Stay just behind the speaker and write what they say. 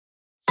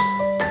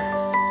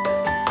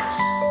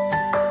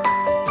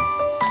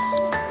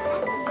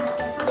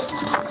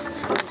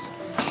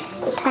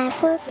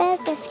For bear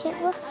biscuit.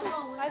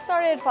 I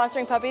started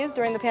fostering puppies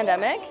during the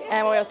pandemic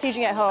and when I was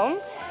teaching at home.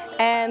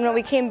 And when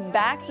we came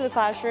back to the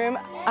classroom,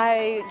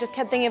 I just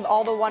kept thinking of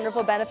all the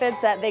wonderful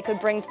benefits that they could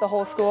bring to the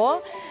whole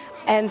school.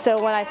 And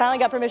so when I finally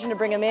got permission to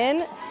bring them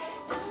in,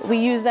 we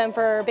use them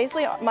for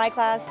basically my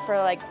class for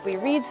we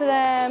read to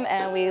them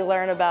and we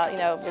learn about,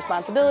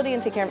 responsibility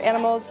and take care of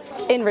animals.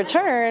 In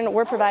return,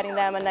 we're providing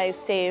them a nice,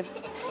 safe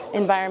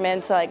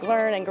environment to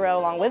learn and grow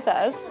along with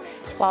us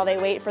while they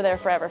wait for their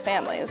forever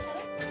families.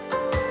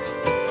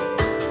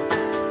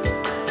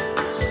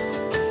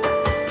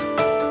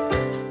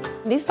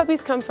 These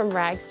puppies come from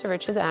Rags to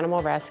Riches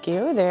Animal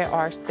Rescue. They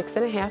are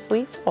 6.5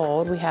 weeks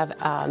old. We have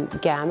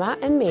Gamma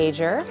and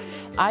Major.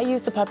 I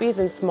use the puppies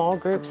in small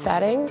group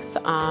settings.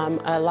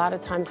 A lot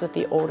of times with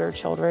the older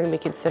children, we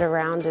can sit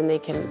around and they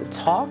can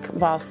talk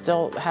while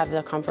still have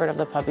the comfort of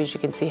the puppies.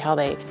 You can see how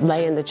they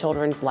lay in the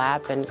children's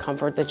lap and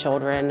comfort the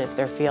children if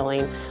they're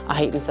feeling a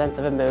heightened sense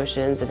of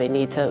emotions, if they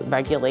need to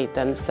regulate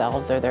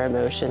themselves or their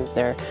emotions.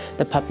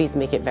 The puppies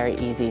make it very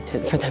easy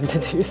for them to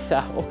do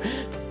so.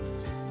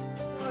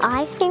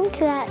 I think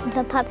that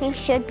the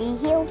puppies should be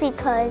here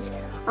because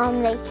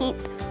they keep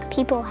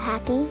people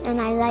happy, and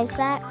I like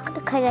that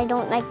because I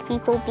don't like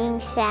people being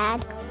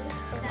sad.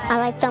 I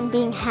like them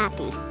being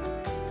happy.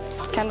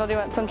 Kendall, do you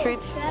want some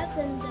treats?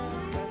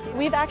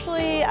 We've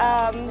actually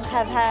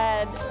have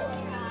had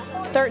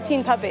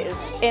 13 puppies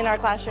in our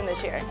classroom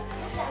this year.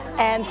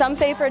 And some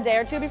stay for a day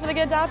or two before they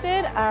get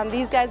adopted.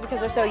 These guys, because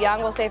they're so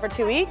young, will stay for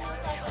 2 weeks.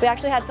 We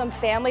actually had some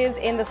families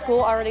in the school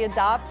already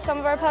adopt some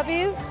of our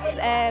puppies,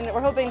 and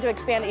we're hoping to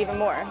expand it even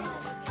more.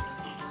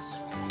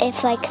 If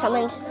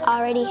someone's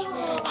already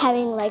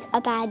having a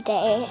bad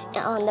day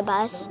on the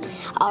bus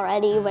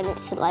already when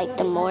it's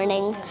the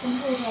morning,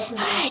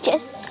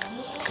 just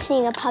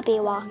seeing a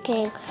puppy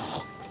walking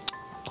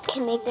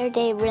can make their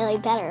day really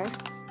better.